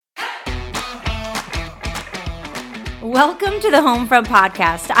Welcome to the Homefront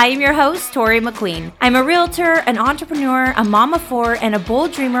Podcast. I am your host, Tori McQueen. I'm a realtor, an entrepreneur, a mom of four, and a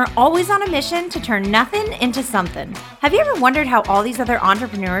bold dreamer, always on a mission to turn nothing into something. Have you ever wondered how all these other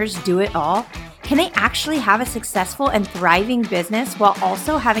entrepreneurs do it all? Can they actually have a successful and thriving business while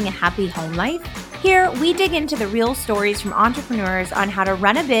also having a happy home life? Here, we dig into the real stories from entrepreneurs on how to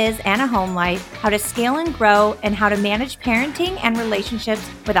run a biz and a home life, how to scale and grow, and how to manage parenting and relationships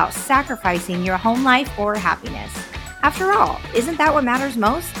without sacrificing your home life or happiness. After all, isn't that what matters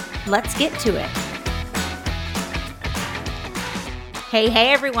most? Let's get to it.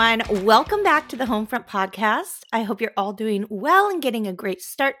 Hey everyone. Welcome back to the Homefront Podcast. I hope you're all doing well and getting a great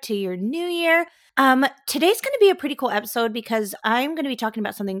start to your new year. Today's going to be a pretty cool episode because I'm going to be talking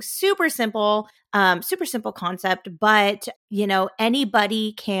about something super simple concept, but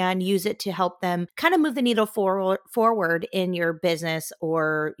anybody can use it to help them kind of move the needle forward in your business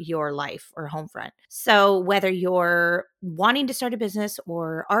or your life or home front. So whether you're wanting to start a business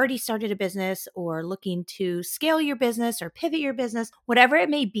or already started a business or looking to scale your business or pivot your business, whatever it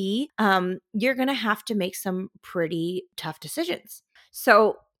may be, you're going to have to make some pretty tough decisions.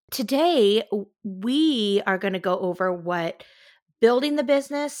 So today, we are going to go over what building the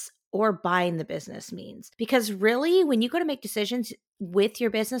business or buying the business means. Because really, when you go to make decisions with your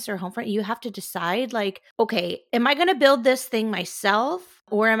business or home front, you have to decide okay, am I going to build this thing myself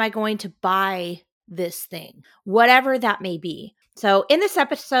or am I going to buy this thing? Whatever that may be. So in this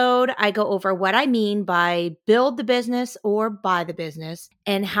episode, I go over what I mean by build the business or buy the business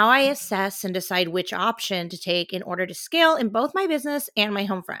and how I assess and decide which option to take in order to scale in both my business and my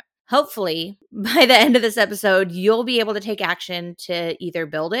home front. Hopefully, by the end of this episode, you'll be able to take action to either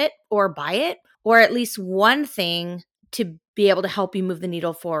build it or buy it, or at least one thing to be able to help you move the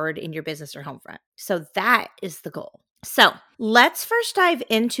needle forward in your business or home front. So that is the goal. So let's first dive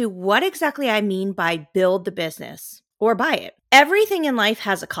into what exactly I mean by build the business or buy it. Everything in life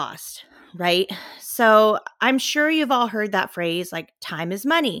has a cost, right? So I'm sure you've all heard that phrase, like time is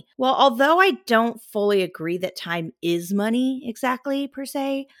money. Well, although I don't fully agree that time is money exactly per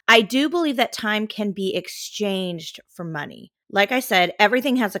se, I do believe that time can be exchanged for money. Like I said,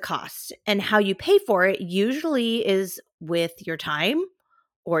 everything has a cost, and how you pay for it usually is with your time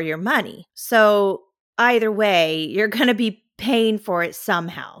or your money. So either way, you're going to be paying for it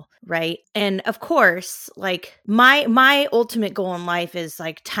somehow, right? And of course, my ultimate goal in life is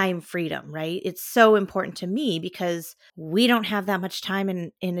time freedom, right? It's so important to me because we don't have that much time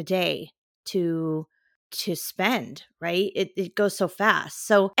in a day to spend, right? It goes so fast.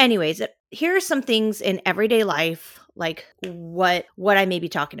 So anyways, here are some things in everyday life, like what I may be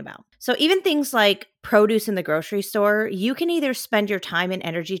talking about. So even things like produce in the grocery store, you can either spend your time and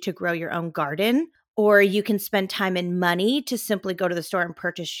energy to grow your own garden, or you can spend time and money to simply go to the store and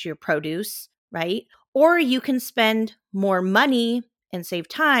purchase your produce, right? Or you can spend more money and save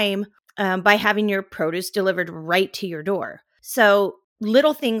time by having your produce delivered right to your door. So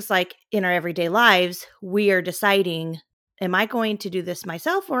little things like in our everyday lives, we are deciding, am I going to do this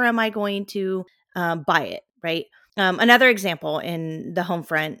myself or am I going to buy it, right? Another example in the home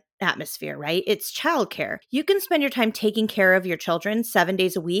front atmosphere, right? It's childcare. You can spend your time taking care of your children 7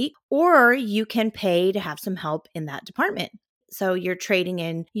 days a week, or you can pay to have some help in that department. So you're trading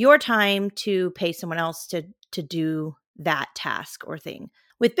in your time to pay someone else to do that task or thing.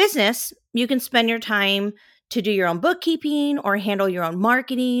 With business, you can spend your time to do your own bookkeeping or handle your own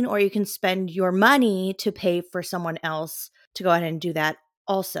marketing, or you can spend your money to pay for someone else to go ahead and do that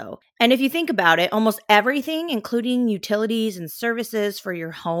also. And if you think about it, almost everything, including utilities and services for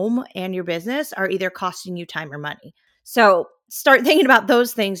your home and your business, are either costing you time or money. So start thinking about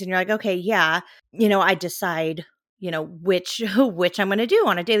those things and you're like, okay, yeah, I decide, which I'm going to do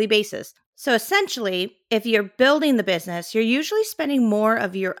on a daily basis. So essentially, if you're building the business, you're usually spending more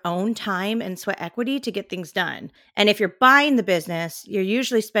of your own time and sweat equity to get things done. And if you're buying the business, you're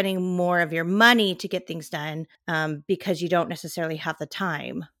usually spending more of your money to get things done because you don't necessarily have the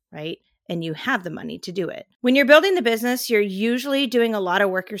time, right? And you have the money to do it. When you're building the business, you're usually doing a lot of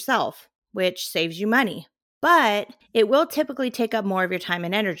work yourself, which saves you money. But it will typically take up more of your time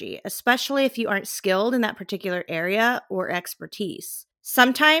and energy, especially if you aren't skilled in that particular area or expertise.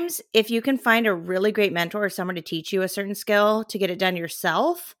 Sometimes, if you can find a really great mentor or someone to teach you a certain skill to get it done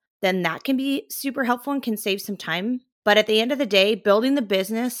yourself, then that can be super helpful and can save some time. But at the end of the day, building the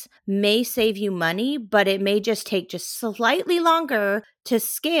business may save you money, but it may just take just slightly longer to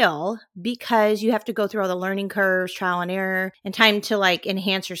scale because you have to go through all the learning curves, trial and error, and time to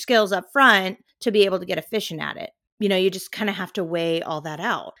enhance your skills up front to be able to get efficient at it. You just kind of have to weigh all that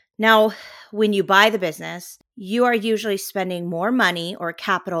out. Now, when you buy the business, you are usually spending more money or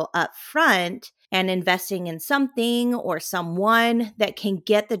capital up front and investing in something or someone that can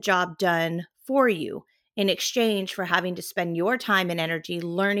get the job done for you in exchange for having to spend your time and energy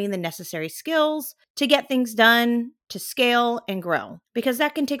learning the necessary skills to get things done, to scale and grow, because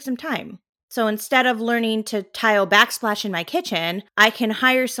that can take some time. So instead of learning to tile backsplash in my kitchen, I can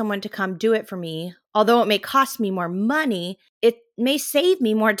hire someone to come do it for me. Although it may cost me more money, it may save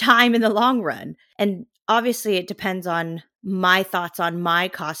me more time in the long run. And obviously it depends on my thoughts on my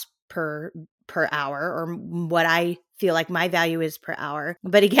cost per hour, or what I feel like my value is per hour.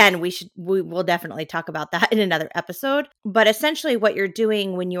 But again, we will definitely talk about that in another episode. But essentially what you're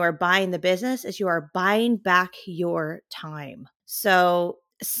doing when you are buying the business is you are buying back your time. So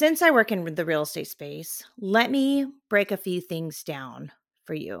since I work in the real estate space, let me break a few things down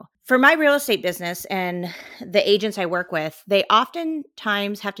for you. For my real estate business and the agents I work with, they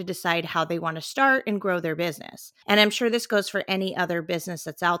oftentimes have to decide how they want to start and grow their business. And I'm sure this goes for any other business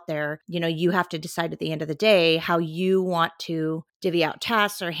that's out there. You have to decide at the end of the day how you want to divvy out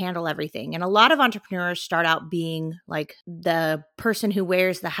tasks or handle everything. And a lot of entrepreneurs start out being like the person who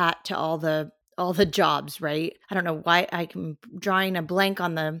wears the hat to all the jobs, right? I don't know why I'm drawing a blank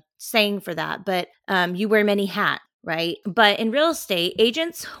on the saying for that, but you wear many hats, right? But in real estate,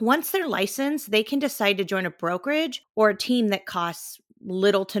 agents, once they're licensed, they can decide to join a brokerage or a team that costs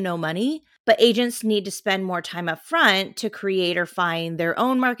little to no money. But agents need to spend more time up front to create or find their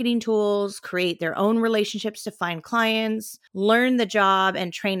own marketing tools, create their own relationships to find clients, learn the job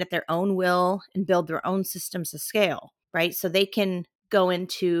and train at their own will, and build their own systems to scale, right? So they can go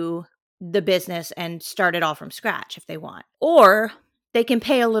into the business and start it all from scratch if they want. Or they can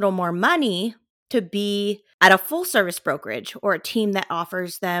pay a little more money to be at a full service brokerage or a team that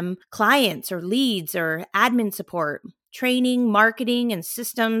offers them clients or leads or admin support, training, marketing, and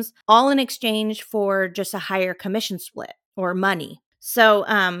systems, all in exchange for just a higher commission split or money.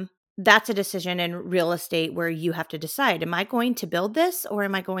 So that's a decision in real estate where you have to decide, am I going to build this or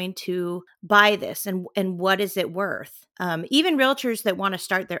am I going to buy this? And what is it worth? Even realtors that want to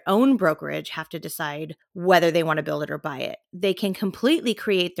start their own brokerage have to decide whether they want to build it or buy it. They can completely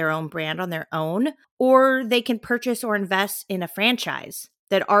create their own brand on their own, or they can purchase or invest in a franchise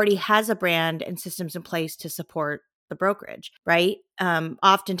that already has a brand and systems in place to support the brokerage, right?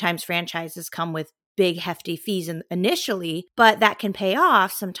 Oftentimes franchises come with big hefty fees initially, but that can pay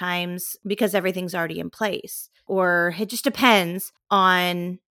off sometimes because everything's already in place. Or it just depends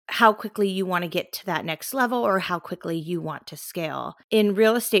on how quickly you want to get to that next level or how quickly you want to scale. In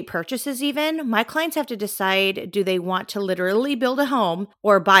real estate purchases even, my clients have to decide, do they want to literally build a home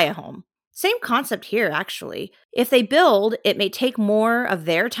or buy a home? Same concept here, actually. If they build, it may take more of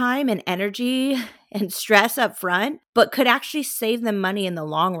their time and energy and stress up front, but could actually save them money in the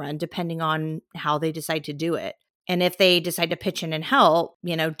long run, depending on how they decide to do it. And if they decide to pitch in and help,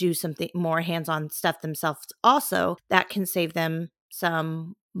 do something more hands-on stuff themselves also, that can save them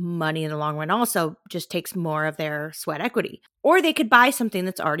some money in the long run. Also just takes more of their sweat equity. Or they could buy something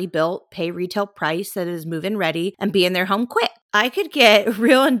that's already built, pay retail price that is move-in ready, and be in their home quick. I could get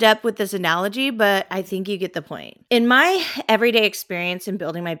real in depth with this analogy, but I think you get the point. In my everyday experience in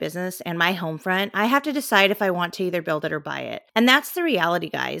building my business and my home front, I have to decide if I want to either build it or buy it. And that's the reality,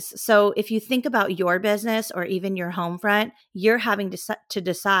 guys. So if you think about your business or even your home front, you're having to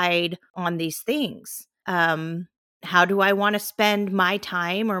decide on these things. How do I want to spend my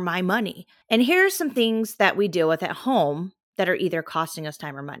time or my money? And here are some things that we deal with at home that are either costing us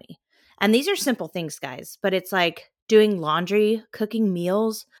time or money. And these are simple things, guys, but it's like doing laundry, cooking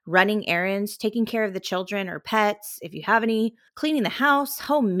meals, running errands, taking care of the children or pets, if you have any, cleaning the house,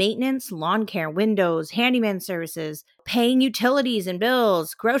 home maintenance, lawn care, windows, handyman services, paying utilities and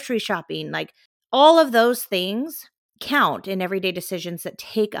bills, grocery shopping, like all of those things count in everyday decisions that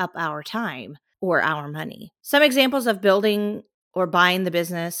take up our time or our money. Some examples of building or buying the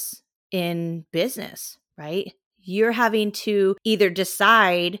business in business, right? You're having to either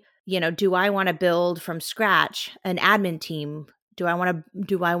decide, do I want to build from scratch an admin team? Do I want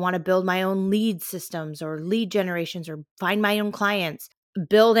to build my own lead systems or lead generations or find my own clients?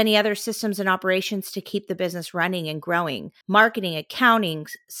 Build any other systems and operations to keep the business running and growing? Marketing, accounting,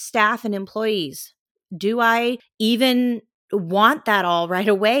 staff and employees. Do I even want that all right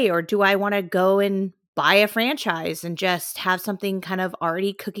away, or do I want to go and buy a franchise and just have something kind of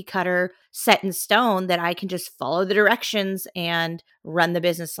already cookie cutter set in stone that I can just follow the directions and run the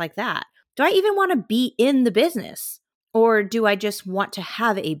business like that? Do I even want to be in the business, or do I just want to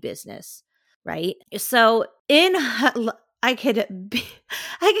have a business, right? So I could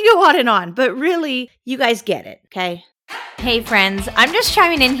go on and on, but really you guys get it, okay? Hey friends, I'm just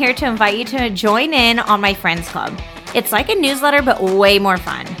chiming in here to invite you to join in on my Friends Club. It's like a newsletter, but way more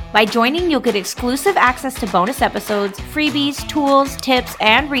fun. By joining, you'll get exclusive access to bonus episodes, freebies, tools, tips,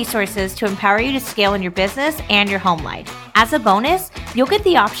 and resources to empower you to scale in your business and your home life. As a bonus, you'll get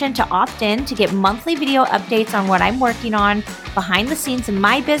the option to opt in to get monthly video updates on what I'm working on behind the scenes in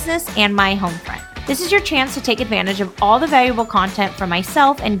my business and my home front. This is your chance to take advantage of all the valuable content from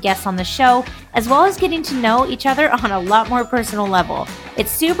myself and guests on the show, as well as getting to know each other on a lot more personal level.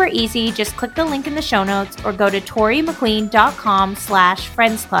 It's super easy. Just click the link in the show notes or go to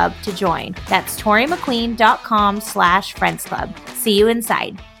torymcqueen.com/friendsclub to join. That's torymcqueen.com/friendsclub. See you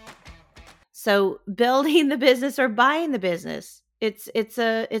inside. So building the business or buying the business, it's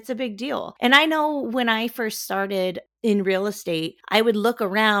a big deal. And I know when I first started in real estate, I would look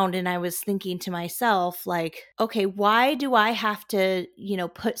around and I was thinking to myself, like, okay, why do I have to,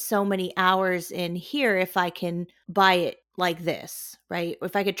 put so many hours in here if I can buy it like this, right?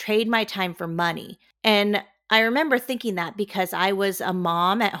 If I could trade my time for money. And I remember thinking that because I was a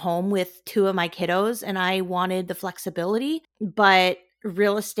mom at home with two of my kiddos and I wanted the flexibility, but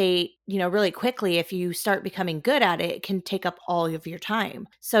real estate, really quickly, if you start becoming good at it, it can take up all of your time.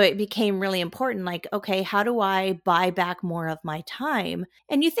 So it became really important, like, okay, how do I buy back more of my time?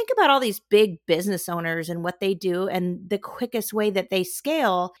 And you think about all these big business owners and what they do, and the quickest way that they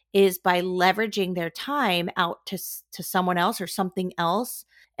scale is by leveraging their time out to someone else or something else.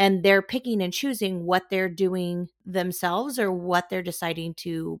 And they're picking and choosing what they're doing themselves or what they're deciding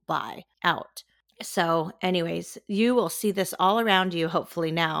to buy out. So anyways, you will see this all around you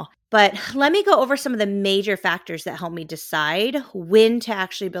hopefully now. But let me go over some of the major factors that help me decide when to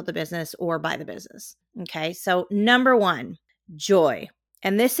actually build the business or buy the business. Okay, so number one, joy.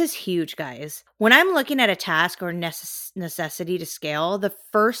 And this is huge, guys. When I'm looking at a task or necessity to scale, the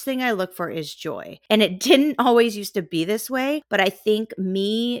first thing I look for is joy. And it didn't always used to be this way, but I think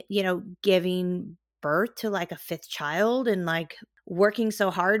me, giving birth to like a fifth child and like working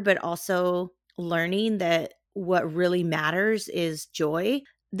so hard, but also learning that what really matters is joy.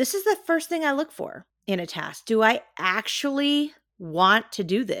 This is the first thing I look for in a task. Do I actually want to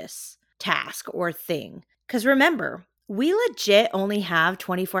do this task or thing? Because remember, we legit only have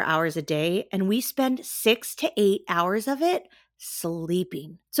 24 hours a day and we spend 6 to 8 hours of it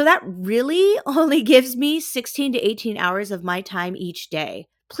sleeping. So that really only gives me 16 to 18 hours of my time each day.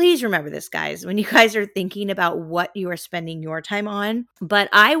 Please remember this, guys, when you guys are thinking about what you are spending your time on. But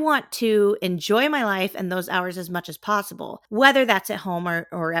I want to enjoy my life and those hours as much as possible, whether that's at home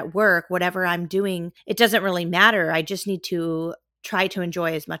or at work, whatever I'm doing, it doesn't really matter. I just need to try to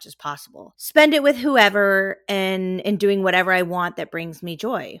enjoy as much as possible. Spend it with whoever and doing whatever I want that brings me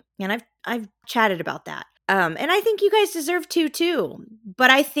joy. And I've chatted about that. And I think you guys deserve to too.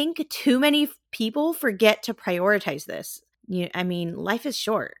 But I think too many people forget to prioritize this. Life is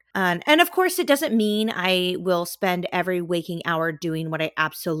short. And of course, it doesn't mean I will spend every waking hour doing what I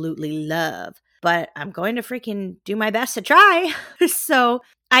absolutely love, but I'm going to freaking do my best to try. So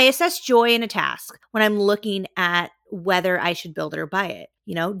I assess joy in a task when I'm looking at whether I should build it or buy it.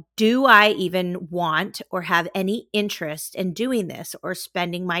 Do I even want or have any interest in doing this or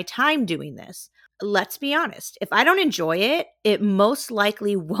spending my time doing this? Let's be honest. If I don't enjoy it, it most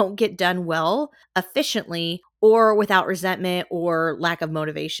likely won't get done well, efficiently, or without resentment or lack of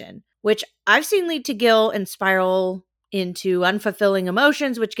motivation, which I've seen lead to guilt and spiral into unfulfilling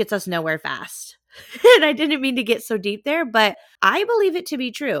emotions, which gets us nowhere fast. And I didn't mean to get so deep there, but I believe it to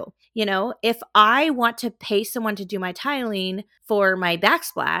be true. If I want to pay someone to do my tiling for my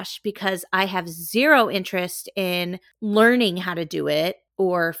backsplash because I have zero interest in learning how to do it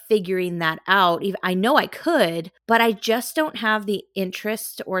or figuring that out, I know I could, but I just don't have the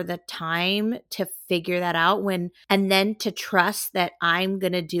interest or the time to figure that out and then to trust that I'm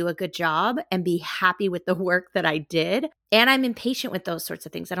going to do a good job and be happy with the work that I did. And I'm impatient with those sorts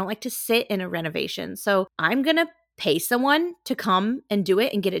of things. I don't like to sit in a renovation. So I'm going to pay someone to come and do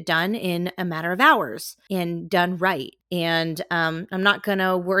it and get it done in a matter of hours and done right. And I'm not going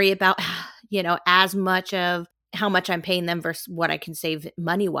to worry about, as much of how much I'm paying them versus what I can save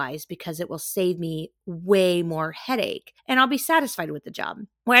money-wise, because it will save me way more headache and I'll be satisfied with the job.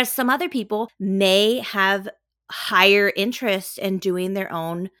 Whereas some other people may have higher interest in doing their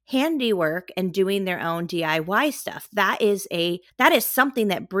own handiwork and doing their own DIY stuff. That is something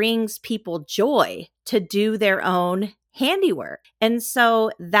that brings people joy, to do their own handiwork. And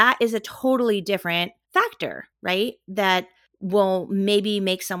so that is a totally different factor, right? That will maybe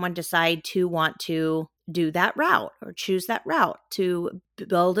make someone decide to want to do that route or choose that route to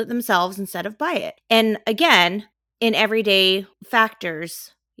build it themselves instead of buy it. And again, in everyday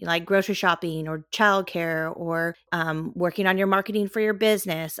factors, like grocery shopping or childcare or working on your marketing for your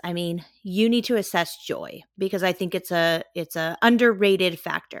business. I mean, you need to assess joy because I think it's a underrated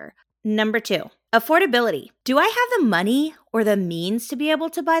factor. Number 2, affordability. Do I have the money or the means to be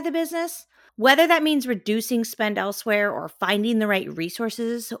able to buy the business? Whether that means reducing spend elsewhere or finding the right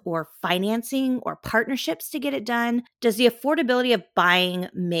resources or financing or partnerships to get it done, does the affordability of buying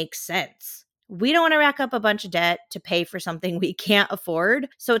make sense? We don't want to rack up a bunch of debt to pay for something we can't afford.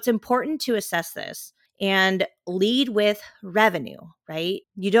 So it's important to assess this and lead with revenue, right?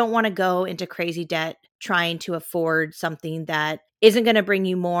 You don't want to go into crazy debt trying to afford something that isn't going to bring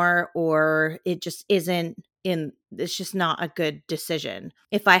you more, or it just isn't it's just not a good decision.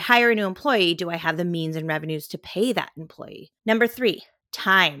 If I hire a new employee, do I have the means and revenues to pay that employee? Number 3,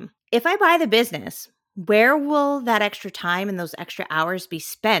 time. If I buy the business, where will that extra time and those extra hours be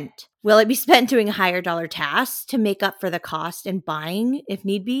spent? Will it be spent doing higher dollar tasks to make up for the cost in buying if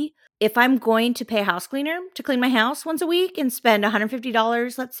need be? If I'm going to pay a house cleaner to clean my house once a week and spend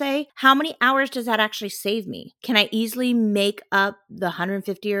 $150, let's say, how many hours does that actually save me? Can I easily make up the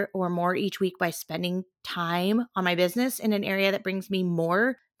 $150 or more each week by spending time on my business in an area that brings me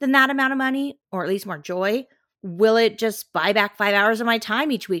more than that amount of money, or at least more joy? Will it just buy back 5 hours of my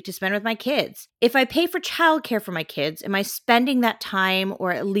time each week to spend with my kids? If I pay for childcare for my kids, am I spending that time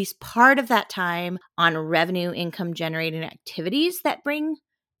or at least part of that time on revenue income generating activities that bring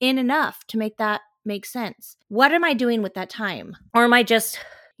in enough to make that make sense? What am I doing with that time? Or am I just,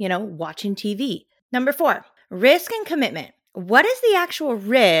 watching TV? Number 4, risk and commitment. What is the actual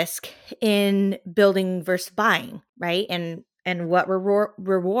risk in building versus buying, right? And what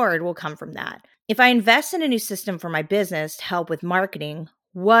reward will come from that? If I invest in a new system for my business to help with marketing,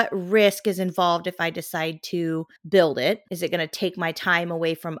 what risk is involved if I decide to build it? Is it going to take my time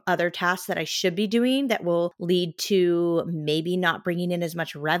away from other tasks that I should be doing that will lead to maybe not bringing in as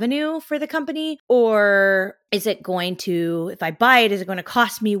much revenue for the company? Or is it going to, if I buy it, is it going to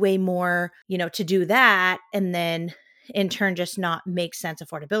cost me way more, to do that? And then in turn, just not make sense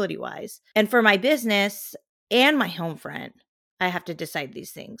affordability wise. And for my business and my home front, I have to decide these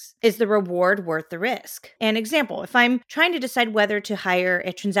things. Is the reward worth the risk? An example, if I'm trying to decide whether to hire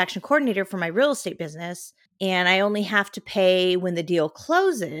a transaction coordinator for my real estate business and I only have to pay when the deal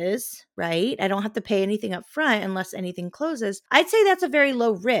closes, right? I don't have to pay anything up front unless anything closes. I'd say that's a very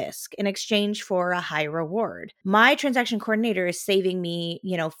low risk in exchange for a high reward. My transaction coordinator is saving me,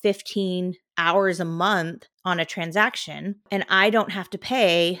 15 hours a month on a transaction, and I don't have to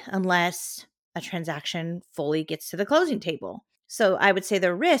pay unless a transaction fully gets to the closing table. So I would say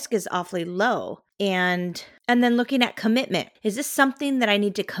the risk is awfully low. And then looking at commitment, is this something that I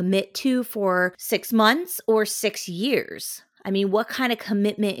need to commit to for 6 months or 6 years? I mean, what kind of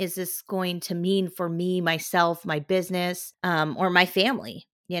commitment is this going to mean for me, myself, my business, or my family?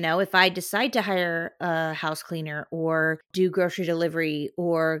 If I decide to hire a house cleaner or do grocery delivery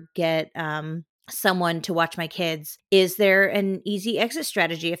or get someone to watch my kids, is there an easy exit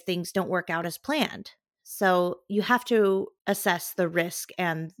strategy if things don't work out as planned? So you have to assess the risk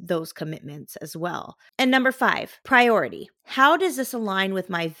and those commitments as well. And number 5, priority. How does this align with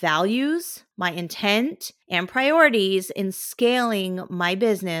my values, my intent, and priorities in scaling my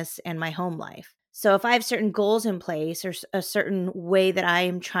business and my home life? So if I have certain goals in place or a certain way that I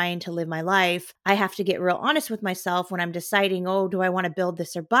am trying to live my life, I have to get real honest with myself when I'm deciding, do I want to build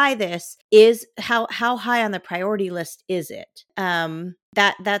this or buy this? Is how high on the priority list is it?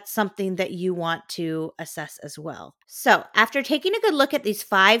 That's something that you want to assess as well. So after taking a good look at these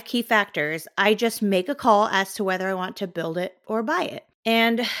 5 key factors, I just make a call as to whether I want to build it or buy it.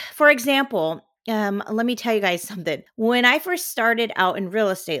 And for example, let me tell you guys something. When I first started out in real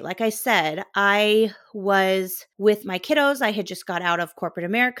estate, like I said, I was with my kiddos. I had just got out of corporate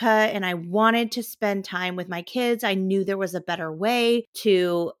America and I wanted to spend time with my kids. I knew there was a better way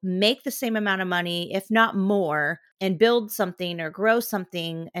to make the same amount of money, if not more, and build something or grow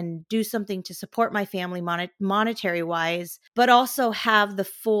something and do something to support my family monetary wise, but also have the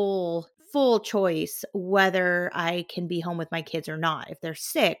full choice whether I can be home with my kids or not, if they're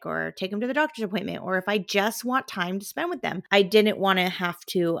sick or take them to the doctor's appointment, or if I just want time to spend with them. I didn't want to have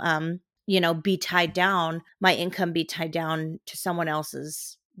to, be tied down, my income be tied down to someone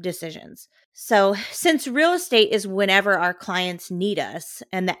else's decisions. So since real estate is whenever our clients need us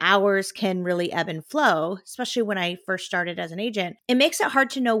and the hours can really ebb and flow, especially when I first started as an agent, it makes it hard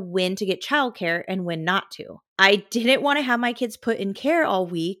to know when to get childcare and when not to. I didn't want to have my kids put in care all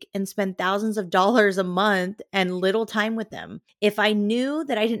week and spend thousands of dollars a month and little time with them. If I knew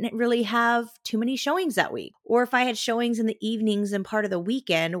that I didn't really have too many showings that week, or if I had showings in the evenings and part of the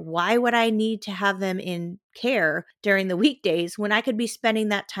weekend, why would I need to have them in care during the weekdays when I could be spending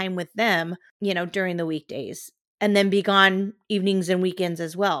that time with them, during the weekdays? And then be gone evenings and weekends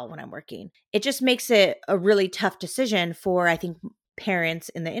as well when I'm working. It just makes it a really tough decision for, I think, parents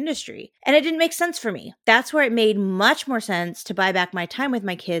in the industry. And it didn't make sense for me. That's where it made much more sense to buy back my time with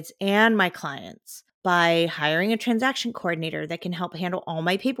my kids and my clients by hiring a transaction coordinator that can help handle all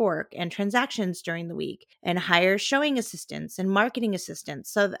my paperwork and transactions during the week, and hire showing assistants and marketing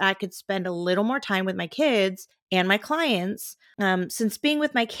assistants so that I could spend a little more time with my kids and my clients. Since being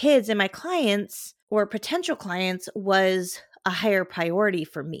with my kids and my clients or potential clients was a higher priority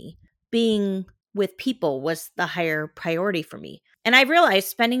for me, being with people was the higher priority for me. And I realized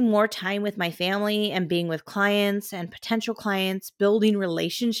spending more time with my family and being with clients and potential clients, building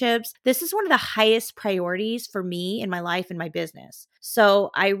relationships, this is one of the highest priorities for me in my life and my business.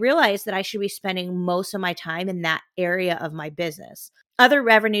 So I realized that I should be spending most of my time in that area of my business. Other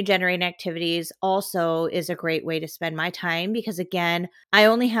revenue generating activities also is a great way to spend my time because, again, I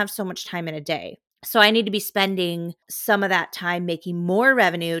only have so much time in a day. So I need to be spending some of that time making more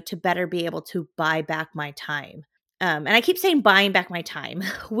revenue to better be able to buy back my time. And I keep saying buying back my time.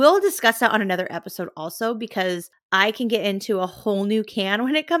 We'll discuss that on another episode also, because I can get into a whole new can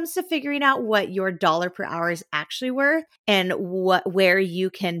when it comes to figuring out what your dollar per hour is actually worth and where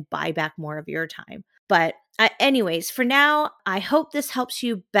you can buy back more of your time. But anyways, for now, I hope this helps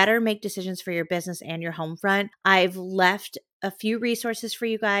you better make decisions for your business and your home front. I've left a few resources for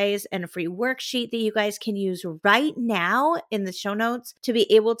you guys and a free worksheet that you guys can use right now in the show notes to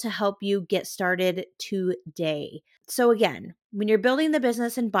be able to help you get started today. So again, when you're building the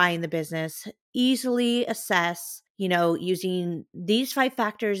business and buying the business, easily assess, using these 5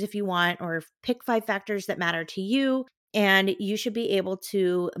 factors if you want, or pick 5 factors that matter to you. And you should be able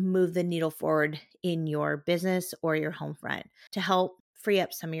to move the needle forward in your business or your home front to help free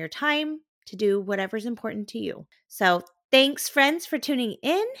up some of your time to do whatever's important to you. So thanks, friends, for tuning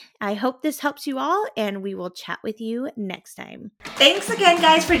in. I hope this helps you all, and we will chat with you next time. Thanks again,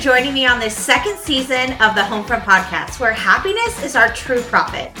 guys, for joining me on this second season of the Homefront Podcast, where happiness is our true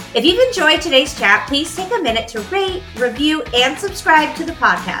profit. If you've enjoyed today's chat, please take a minute to rate, review, and subscribe to the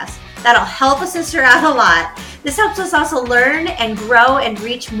podcast. That'll help a sister out a lot. This helps us also learn and grow and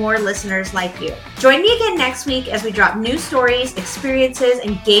reach more listeners like you. Join me again next week as we drop new stories, experiences,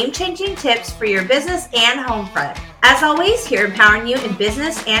 and game-changing tips for your business and home front. As always, here empowering you in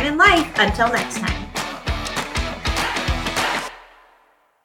business and in life. Until next time.